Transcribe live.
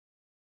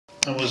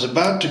I was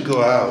about to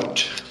go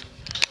out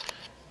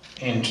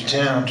into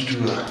town to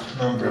do a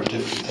number of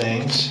different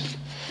things,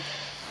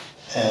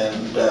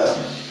 and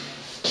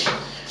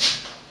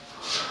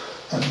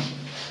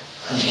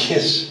I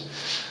guess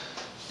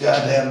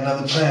God had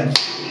another plan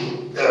for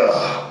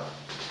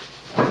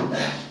me.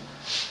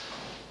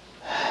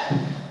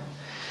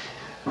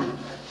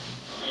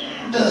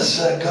 Does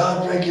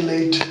God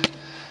regulate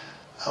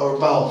our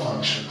bowel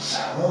functions?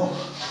 Well,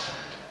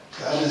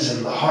 God is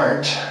in the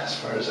heart, as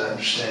far as I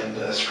understand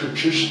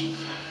scriptures,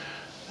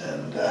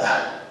 and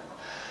the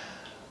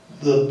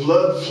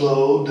blood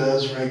flow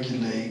does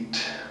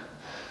regulate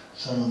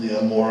some of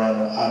the more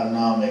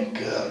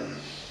autonomic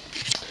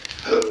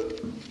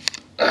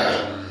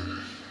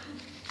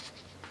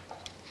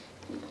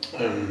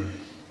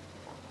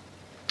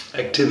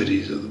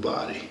activities of the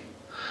body.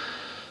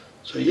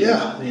 So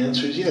yeah, the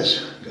answer is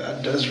yes.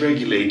 God does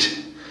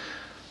regulate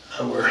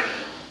our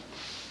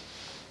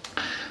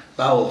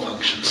bowel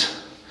functions.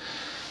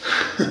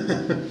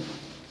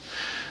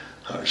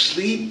 Our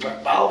sleep, our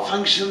bowel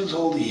functions,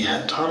 all the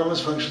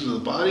autonomous functions of the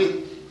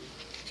body.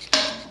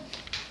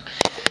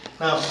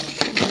 Now,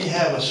 we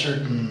have a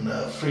certain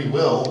free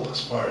will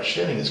as far as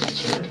shedding is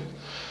concerned,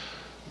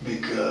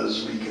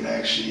 because we can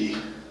actually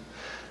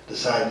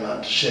decide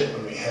not to shed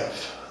when we have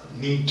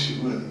need to,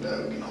 and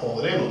we can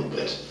hold it in a little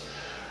bit.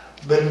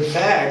 But in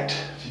fact,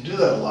 if you do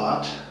that a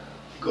lot,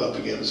 go up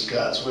against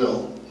God's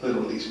will,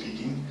 literally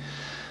speaking,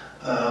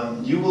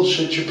 you will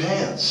shit your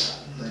pants.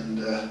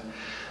 And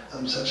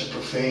I'm such a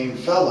profane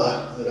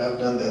fella that I've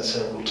done that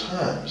several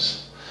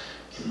times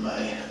in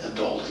my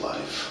adult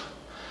life.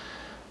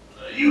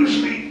 I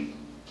usually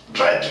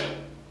try to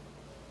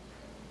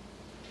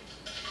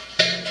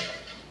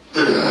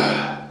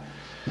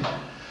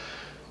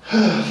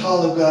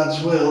follow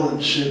God's will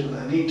and shit when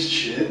I need to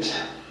shit,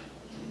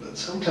 but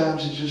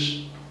sometimes you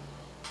just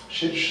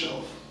shit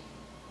yourself,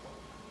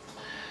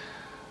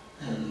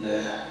 and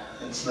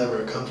it's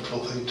never a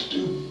comfortable thing to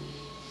do.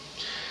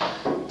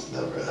 It's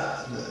never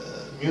a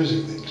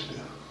amusing thing to do.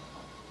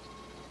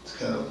 It's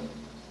kind of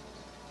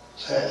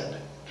sad to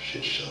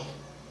shit yourself.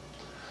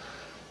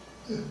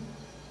 Yeah.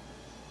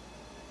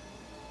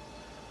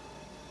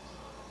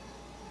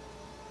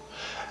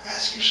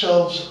 Ask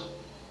yourselves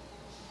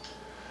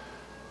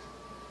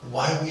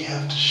why we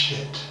have to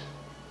shit.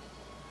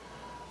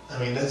 I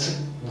mean, that's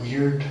a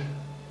weird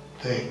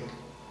thing.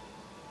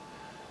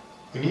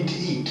 We need to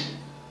eat,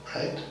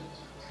 right?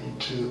 We need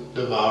to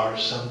devour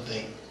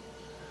something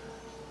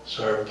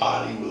so our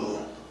body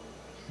will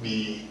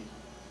be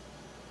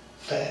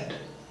fed.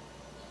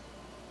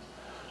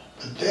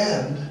 But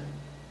then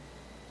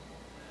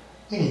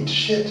we need to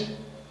shit.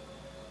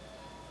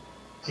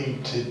 We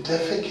need to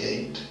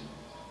defecate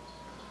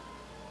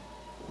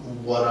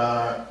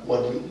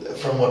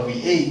from what we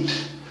ate,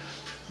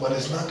 what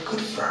is not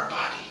good for our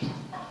body.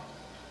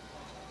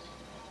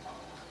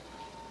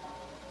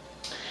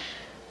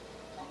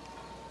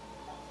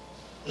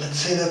 Let's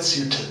say that's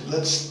your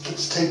let's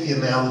take the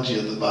analogy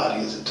of the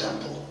body as a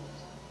temple.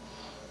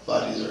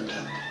 Body is our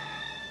temple.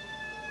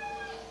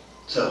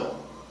 So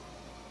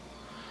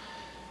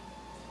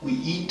we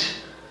eat.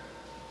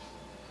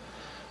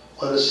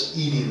 What does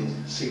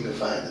eating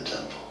signify in the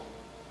temple?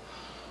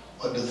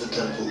 What does the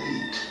temple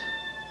eat?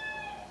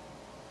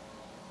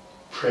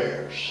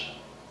 Prayers.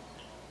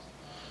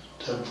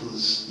 Temple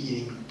is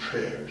eating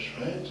prayers,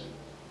 right?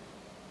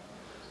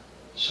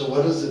 So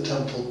what does the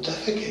temple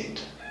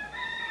defecate?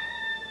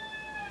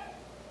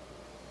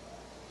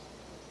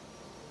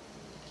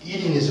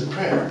 Eating is a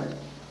prayer,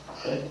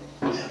 right?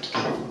 We have to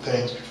give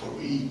thanks before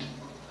we eat.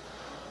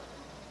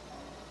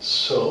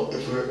 So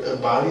if a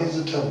body is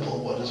a temple,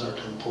 what does our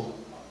temple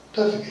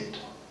defecate?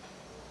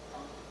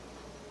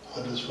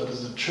 What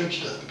does the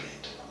church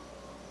defecate?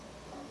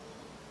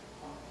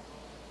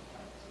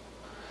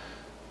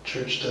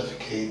 Church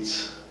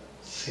defecates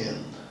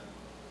sin.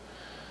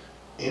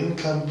 In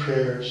come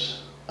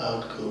prayers,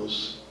 out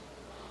goes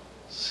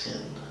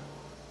sin.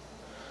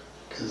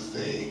 Because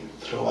they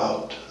throw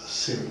out the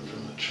sin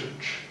from the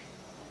church.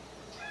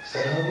 Is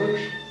that how it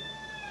works?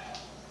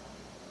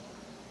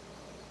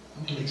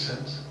 That makes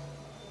sense.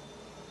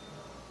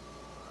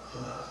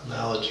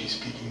 Analogy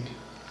speaking,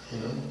 you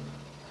know.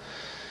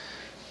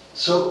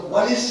 So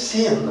what is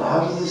sin?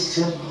 How does this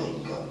sin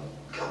thing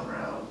come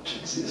around to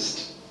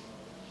exist?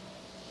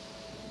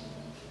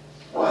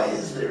 Why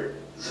is there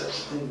such a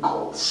thing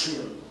called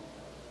sin?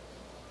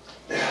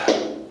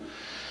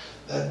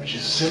 That which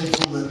is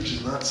sinful, that which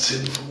is not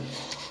sinful.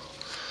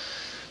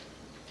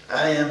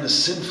 I am as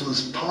sinful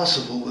as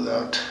possible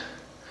without,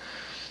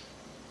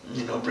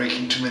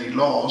 breaking too many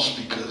laws,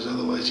 because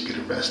otherwise you get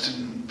arrested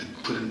and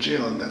put in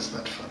jail, and that's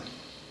not fun.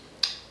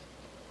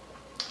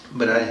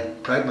 But I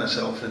pride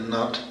myself in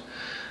not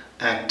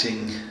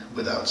acting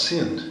without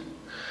sin.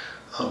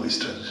 I always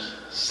try to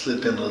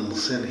slip in a little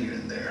sin here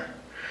and there,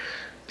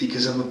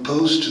 because I'm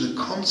opposed to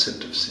the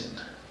concept of sin.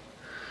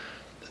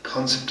 The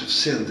concept of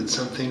sin, that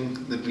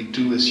something that we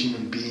do as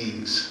human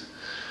beings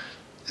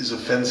is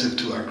offensive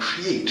to our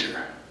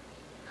Creator,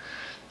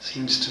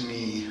 seems to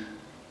me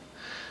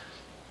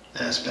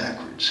ass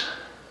backwards.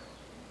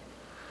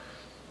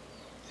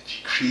 If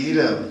you create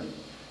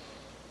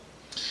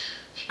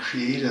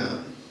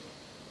a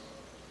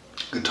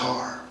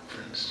guitar,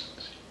 for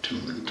instance, you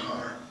tune the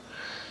guitar,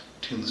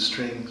 tune the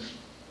strings.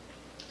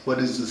 What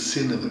is the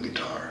sin of a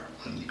guitar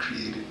when you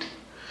create it?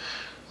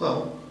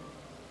 Well,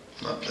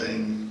 not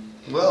playing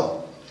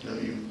well.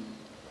 You're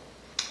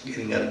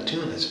getting out of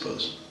tune, I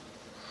suppose.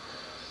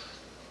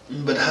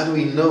 But how do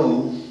we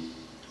know,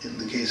 in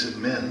the case of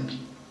men,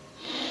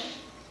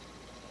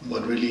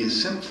 what really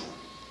is sinful?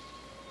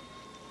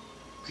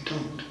 We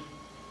don't.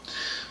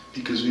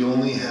 Because we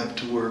only have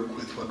to work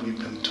with what we've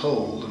been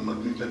told, and what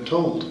we've been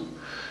told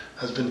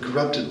has been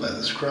corrupted by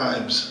the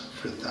scribes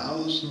for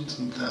thousands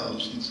and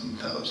thousands and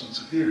thousands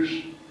of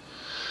years.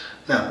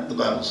 Now, the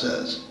Bible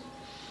says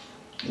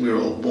we're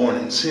all born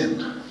in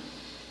sin.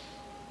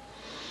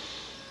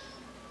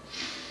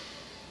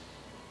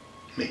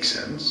 Makes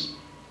sense.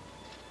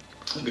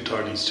 A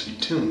guitar needs to be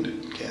tuned.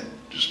 It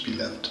can't just be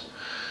left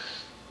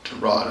to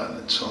rot on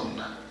its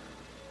own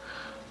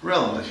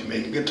realm. If you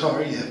make a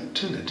guitar, you have to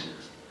tune it.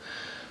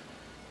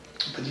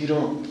 But you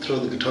don't throw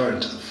the guitar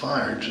into the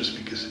fire just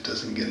because it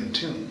doesn't get in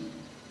tune.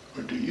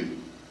 Or do you?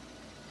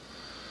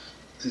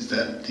 Is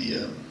that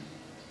the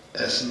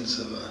essence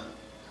of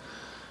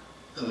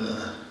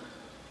a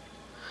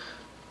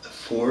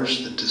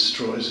force that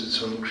destroys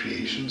its own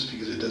creations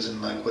because it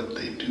doesn't like what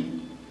they do?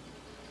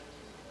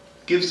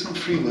 Gives them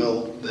free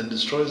will, then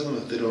destroys them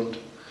if they don't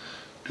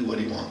do what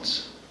he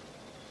wants.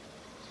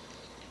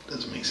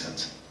 Doesn't make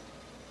sense.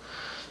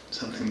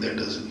 Something there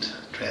doesn't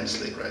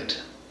translate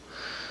right.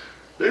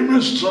 They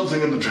missed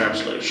something in the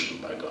translation,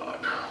 by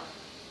God.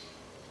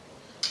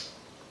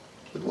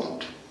 But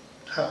what?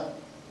 How?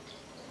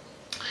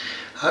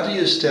 How do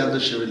you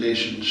establish a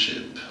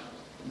relationship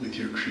with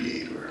your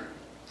Creator?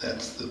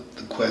 That's the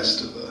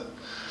quest of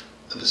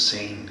a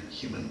sane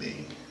human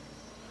being.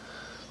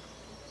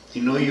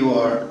 You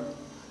are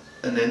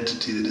an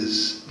entity that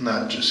has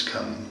not just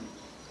come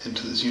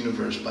into this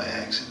universe by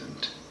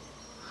accident,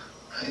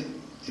 right?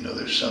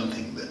 There's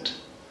something that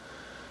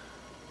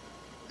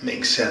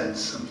makes sense,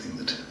 something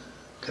that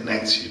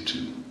connects you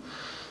to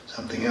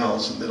something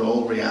else, and that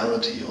all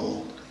reality,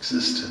 all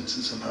existence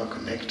is somehow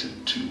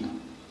connected to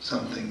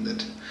something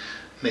that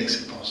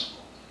makes it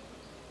possible.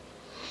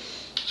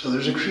 So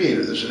there's a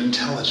creator, there's an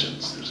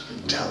intelligence, there's an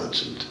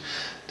intelligent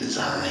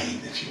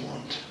design, if you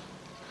want.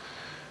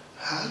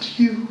 How do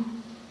you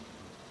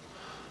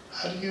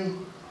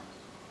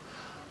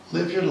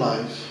live your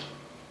life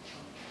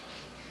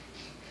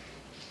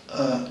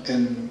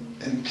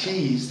and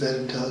please that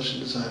intelligent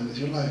design with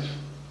your life?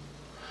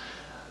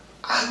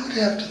 I would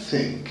have to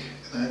think,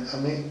 and I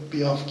may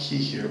be off key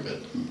here,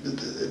 but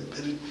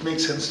it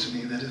makes sense to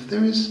me that if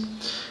there is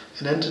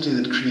an entity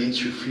that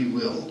creates your free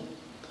will,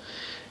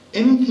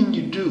 anything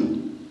you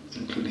do,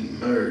 including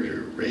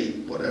murder,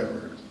 rape,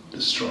 whatever,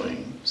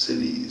 destroying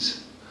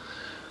cities,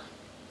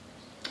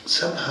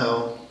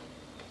 somehow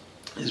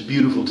is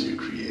beautiful to your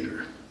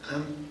Creator.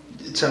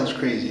 It sounds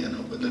crazy, I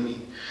know, but let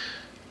me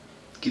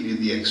give you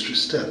the extra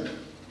step.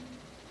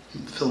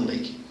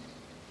 Filmmaking.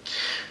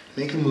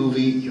 Make a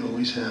movie, you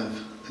always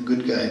have a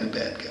good guy and a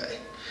bad guy.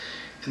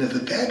 And if the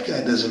bad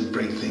guy doesn't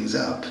break things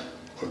up,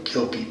 or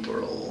kill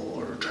people,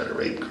 or try to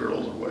rape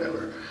girls, or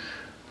whatever,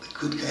 the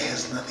good guy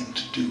has nothing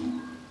to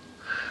do.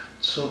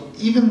 So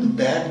even the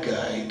bad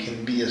guy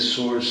can be a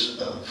source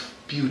of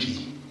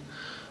beauty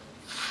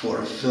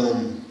for a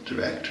film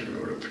director,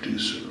 or a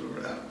producer, or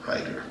a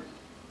writer.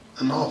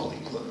 A novel,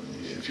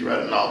 if you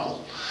write a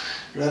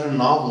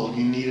novel,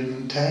 you need an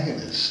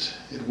antagonist.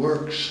 It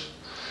works.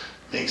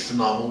 Makes the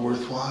novel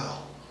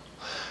worthwhile.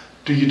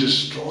 Do you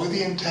destroy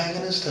the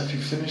antagonist after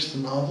you finish the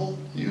novel?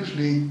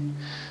 Usually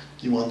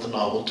you want the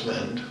novel to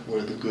end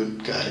where the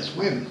good guys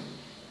win.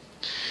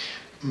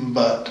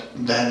 But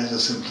that is a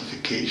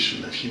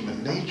simplification of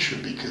human nature,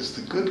 because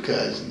the good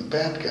guys and the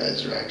bad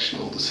guys are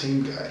actually all the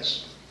same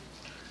guys.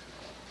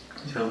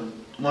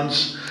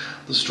 Once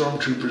the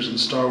stormtroopers in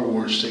Star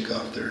Wars take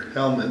off their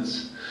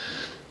helmets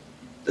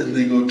and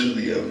they go to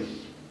the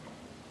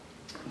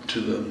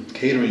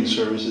catering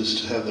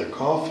services to have their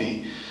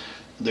coffee,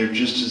 they're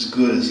just as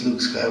good as Luke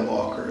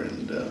Skywalker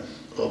and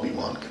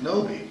Obi-Wan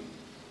Kenobi.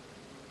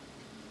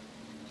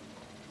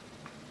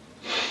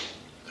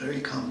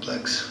 Very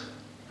complex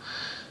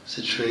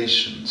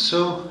situation.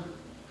 So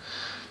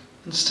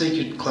let's take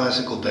your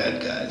classical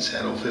bad guys: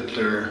 Adolf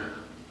Hitler,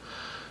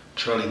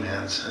 Charlie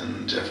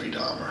Manson, Jeffrey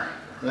Dahmer,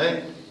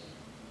 right?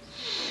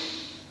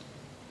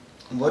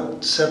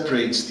 What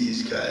separates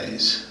these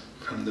guys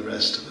from the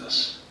rest of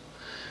us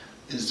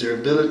is their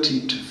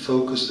ability to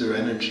focus their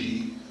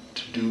energy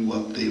to do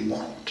what they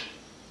want,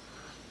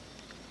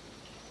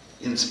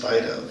 in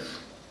spite of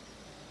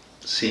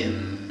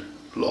sin,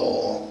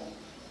 law,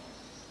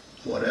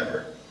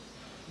 whatever.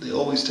 They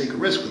always take a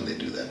risk when they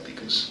do that,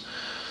 because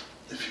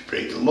if you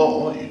break the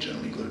law, you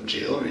generally go to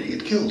jail or you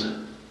get killed,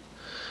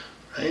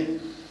 right?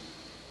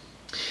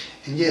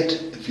 And yet,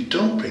 if you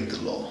don't break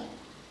the law,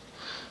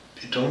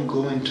 if you don't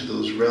go into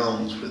those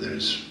realms where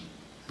there's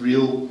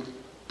real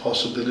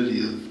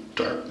possibility of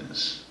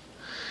darkness,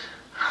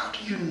 how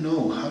do you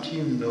know? How do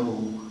you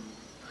know?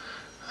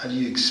 How do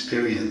you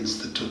experience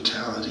the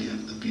totality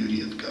of the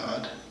beauty of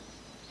God?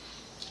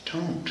 You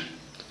don't.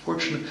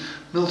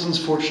 Milton's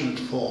Fortunate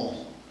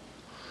Fall.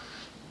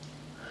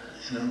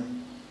 You know?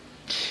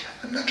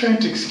 I'm not trying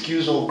to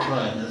excuse all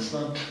crime. That's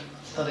not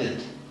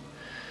it.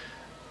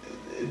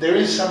 There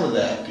is some of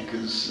that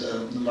because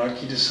the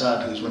Marquis de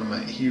Sade, who's one of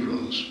my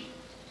heroes,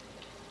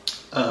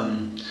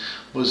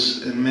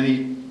 was in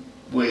many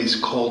ways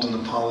called an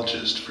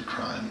apologist for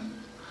crime.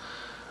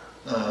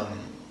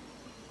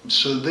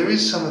 So there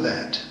is some of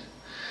that.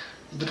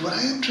 But what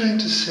I am trying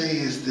to say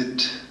is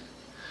that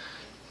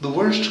the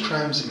worst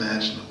crimes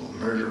imaginable,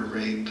 murder,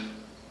 rape,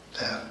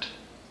 theft,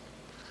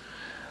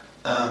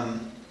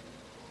 can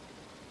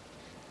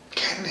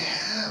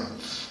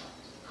have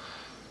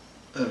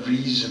a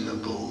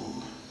reasonable,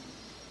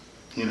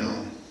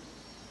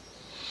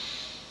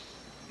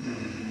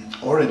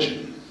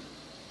 origin.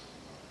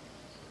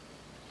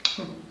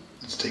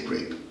 Let's take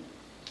rape.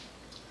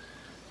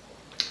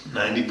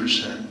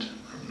 90%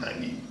 or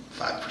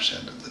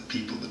 95% of the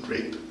people that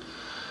rape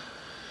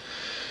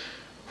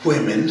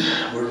women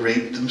were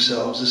raped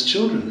themselves as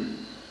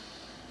children.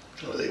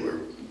 Or they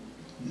were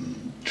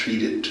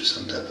treated to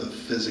some type of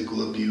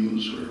physical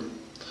abuse or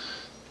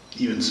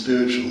even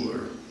spiritual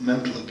or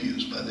mental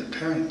abuse by their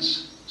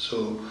parents.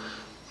 So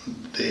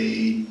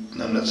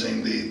I'm not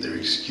saying they're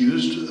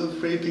excused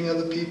of raping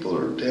other people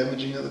or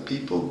damaging other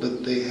people,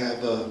 but they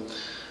have a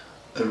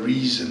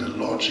reason, a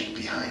logic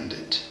behind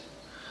it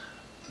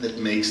that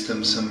makes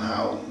them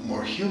somehow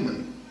more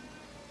human.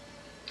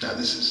 Now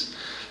this is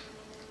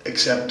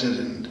accepted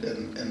and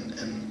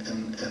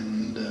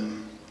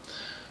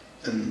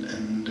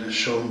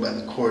shown by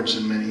the courts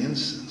in many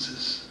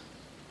instances.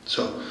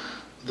 So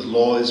the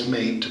law is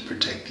made to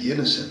protect the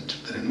innocent,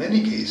 but in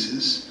many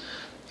cases,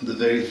 the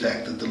very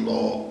fact that the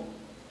law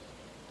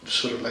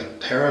sort of like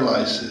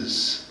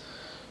paralyzes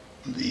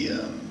the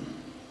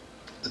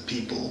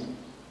people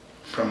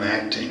from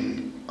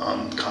acting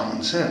on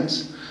common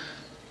sense,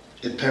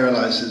 it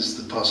paralyzes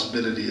the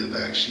possibility of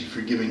actually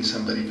forgiving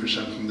somebody for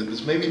something that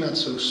was maybe not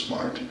so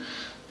smart,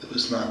 that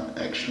was not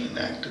actually an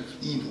act of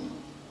evil,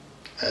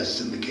 as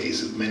is in the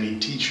case of many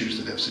teachers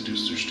that have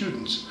seduced their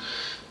students.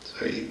 It's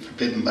very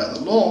forbidden by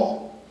the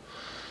law.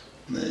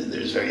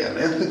 It's very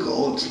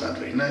unethical, it's not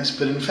very nice,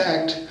 but in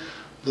fact,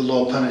 the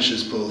law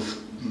punishes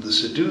both the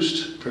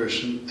seduced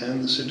person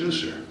and the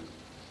seducer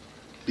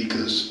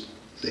because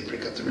they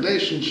break up the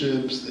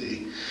relationships,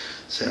 they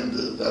send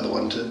the other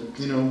one to,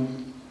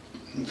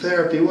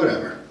 therapy,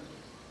 whatever.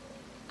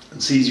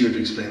 It's easier to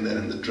explain that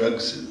in the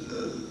drugs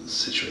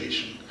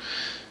situation.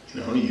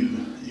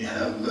 You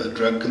have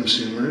drug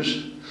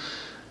consumers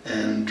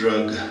and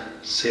drug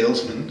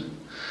salesmen,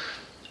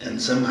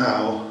 and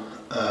somehow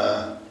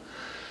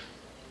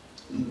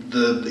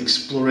the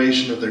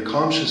exploration of their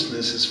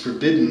consciousness is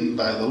forbidden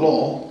by the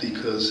law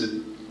because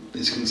it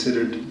is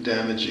considered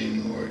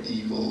damaging or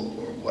evil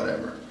or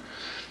whatever,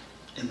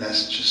 and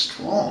that's just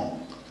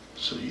wrong.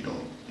 So you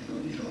don't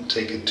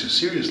take it too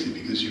seriously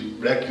because you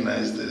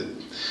recognize that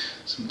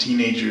some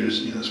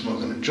teenagers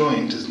smoking a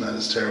joint is not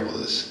as terrible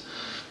as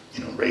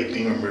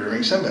raping or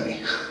murdering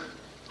somebody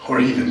or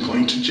even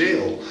going to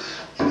jail.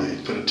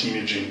 You put a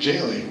teenager in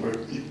jail,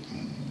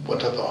 what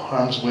type of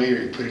harm's way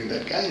are you putting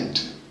that guy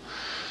into?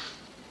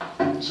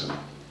 So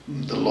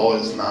the law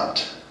is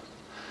not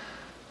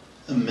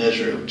a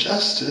measure of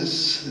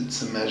justice,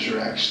 it's a measure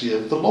actually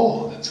of the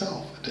law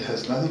itself. It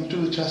has nothing to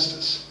do with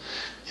justice.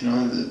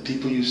 The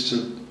people used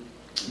to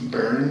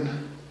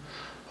burn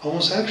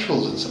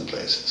homosexuals in some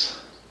places.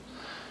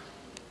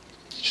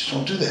 You just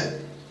don't do that.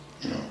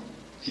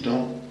 You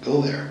don't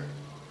go there.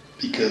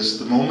 Because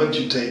the moment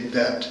you take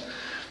that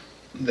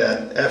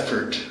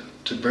effort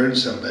to burn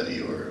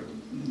somebody, or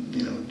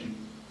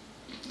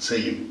say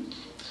you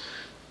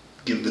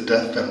give the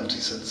death penalty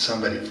to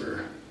somebody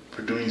for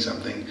doing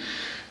something,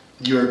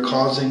 you're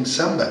causing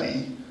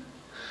somebody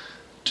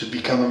to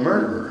become a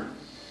murderer.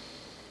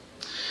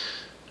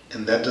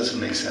 And that doesn't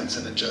make sense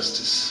in a true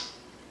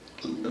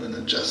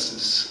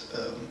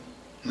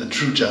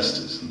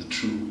justice, in the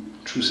true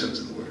sense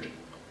of the word.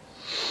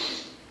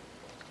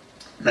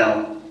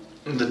 Now,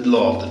 the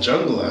law of the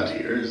jungle out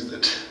here is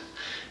that,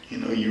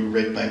 you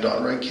rape my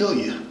daughter, I kill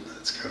you.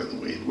 That's kind of the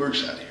way it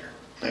works out here,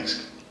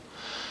 Mexico.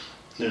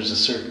 There's a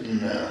certain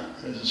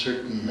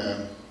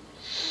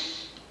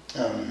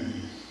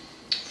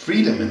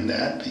freedom in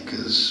that,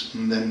 because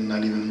then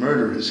not even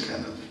murder is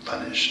kind of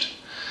punished.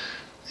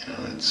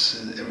 It's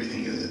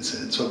everything.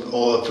 It's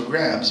all up for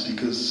grabs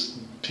because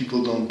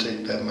people don't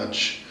take that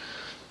much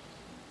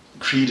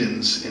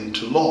credence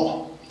into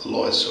law. The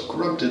law is so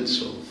corrupted,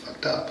 so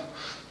fucked up,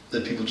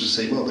 that people just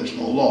say, well, there's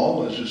no law,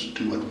 let's just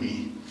do what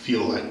we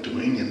feel like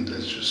doing and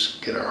let's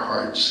just get our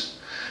hearts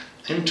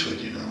into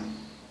it,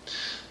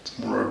 It's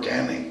more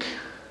organic,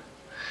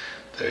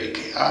 very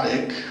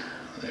chaotic,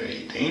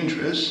 very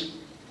dangerous,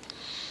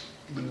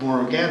 but more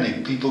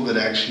organic. People that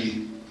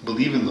actually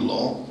believe in the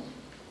law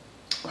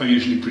are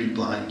usually pretty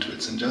blind to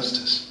its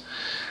injustice.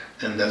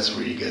 And that's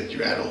where you get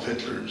your Adolf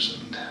Hitlers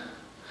and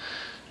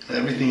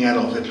Everything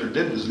Adolf Hitler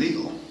did was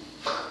legal.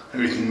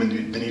 Everything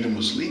Benito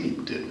Mussolini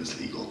did was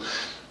legal.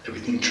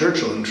 Everything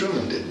Churchill and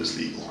Truman did was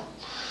legal.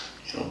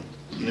 You know,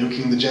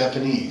 nuking the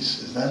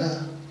Japanese. Is that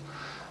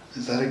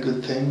a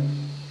good thing?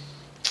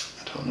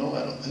 I don't know.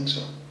 I don't think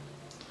so.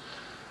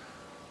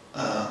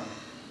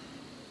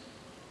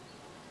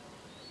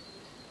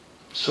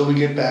 So we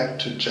get back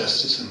to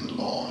justice and the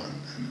law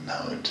and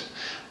how it...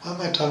 Why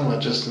am I talking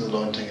about justice and the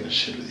law and taking a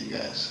shit with you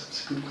guys?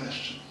 That's a good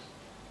question.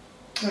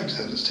 I was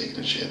just taking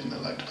a shit and I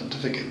like to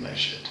pontificate my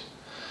shit.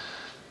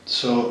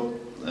 So,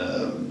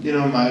 you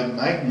know,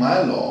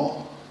 my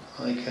law,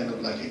 I kind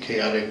of like a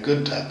chaotic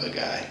good type of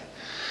guy.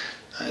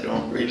 I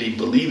don't really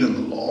believe in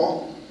the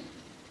law,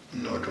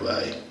 nor do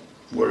I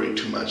worry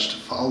too much to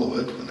follow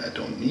it when I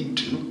don't need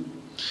to.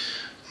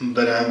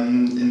 But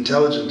I'm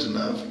intelligent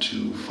enough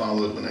to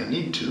follow it when I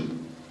need to,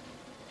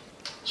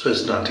 so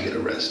as not to get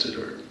arrested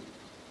or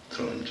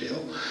thrown in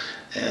jail.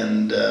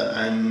 And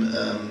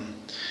I'm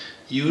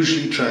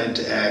usually trying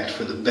to act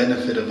for the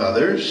benefit of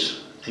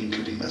others,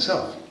 including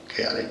myself.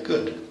 Chaotic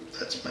good.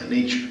 That's my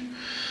nature.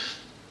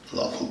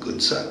 Lawful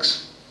good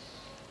sucks.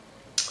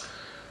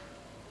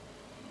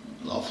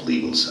 Lawful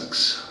evil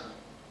sucks.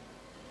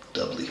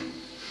 Doubly.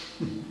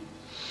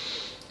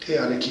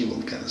 Chaotic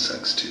evil kind of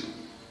sucks too.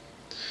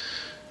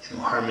 You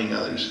know, harming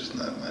others is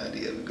not my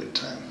idea of a good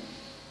time.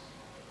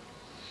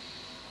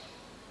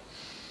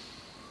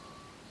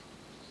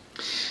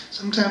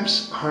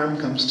 Sometimes harm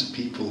comes to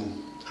people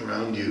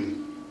around you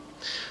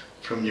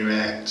from your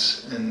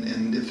acts,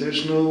 and if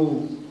there's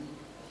no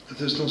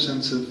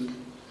sense of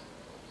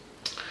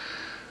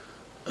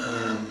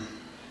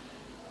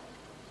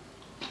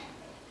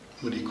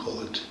what do you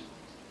call it?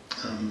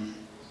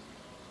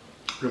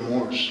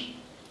 Remorse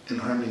in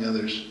harming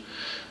others,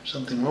 there's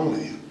something wrong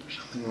with you. There's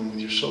something wrong with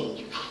your soul.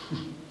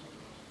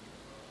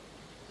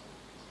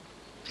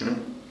 You know?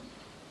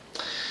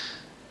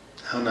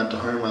 How not to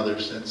harm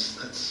others,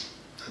 that's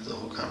the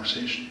whole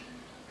conversation.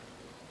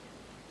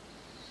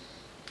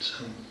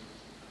 So,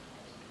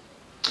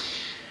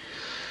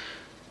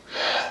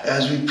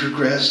 as we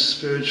progress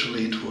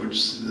spiritually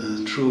towards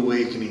the true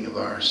awakening of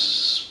our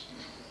spirit,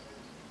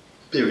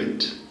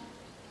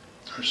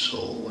 our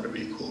soul, whatever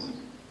you call it,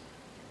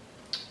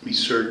 we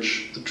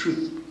search the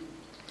truth.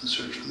 The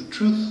search for the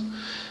truth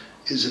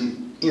is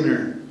an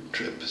inner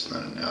trip, it's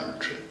not an outer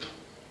trip.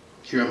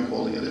 Here I'm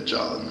holding a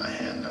Dajjal in my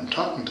hand. I'm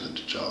talking to the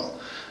Dajjal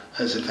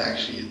as if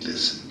actually it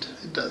listened.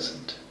 It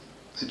doesn't.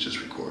 It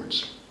just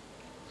records.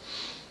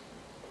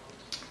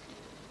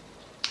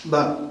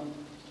 But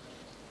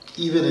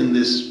even in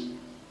this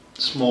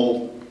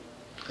small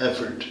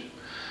effort,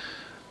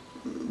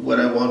 what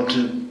I want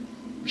to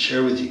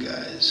share with you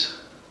guys,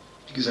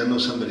 because I know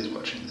somebody's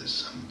watching this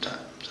sometime,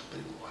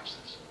 somebody will watch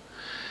this,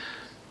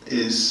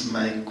 is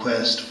my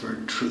quest for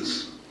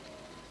truth.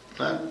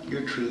 Not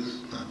your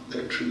truth, not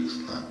their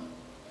truth, not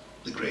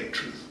the great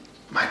truth.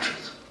 My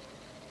truth.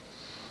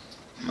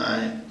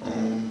 My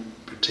own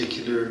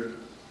particular,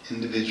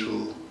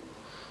 individual,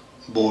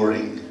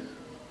 boring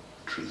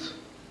truth.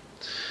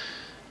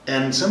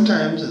 And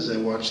sometimes as I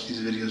watch these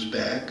videos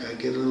back, I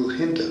get a little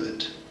hint of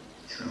it,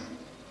 you know.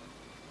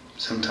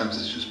 Sometimes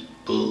it's just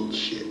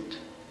bullshit.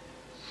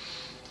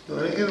 But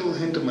when I get a little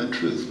hint of my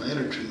truth, my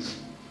inner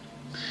truth,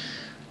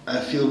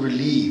 I feel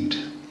relieved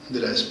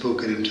that I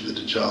spoke it into the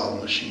Dajjal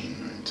machine,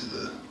 or into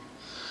the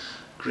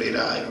great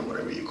eye, or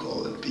whatever you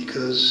call it,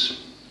 because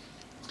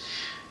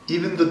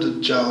even the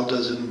Dajjal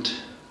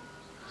doesn't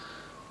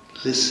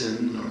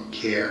listen or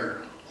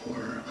care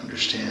or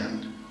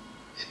understand.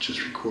 It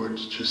just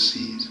records, just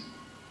sees.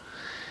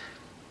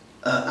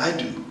 I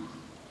do.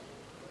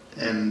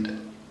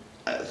 And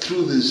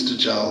through this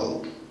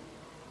Dajjal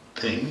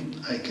thing,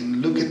 I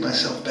can look at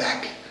myself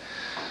back,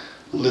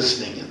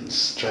 listening and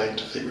trying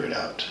to figure it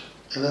out.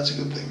 And that's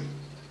a good thing.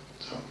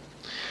 So,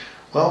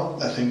 well,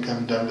 I think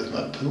I'm done with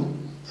my poo.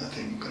 I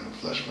think I'm going to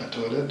flush my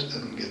toilet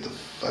and get the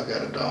fuck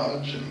out of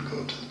Dodge and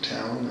go to the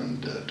town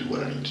and do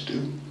what I need to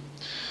do.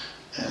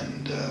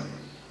 And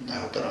I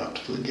hope I don't have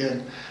to do it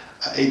again.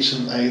 I ate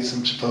some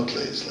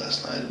Chipotles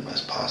last night in my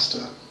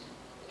pasta.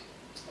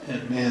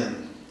 And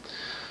man,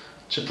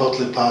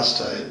 Chipotle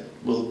pasta, it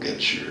will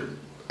get your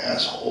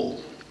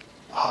asshole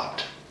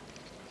hot.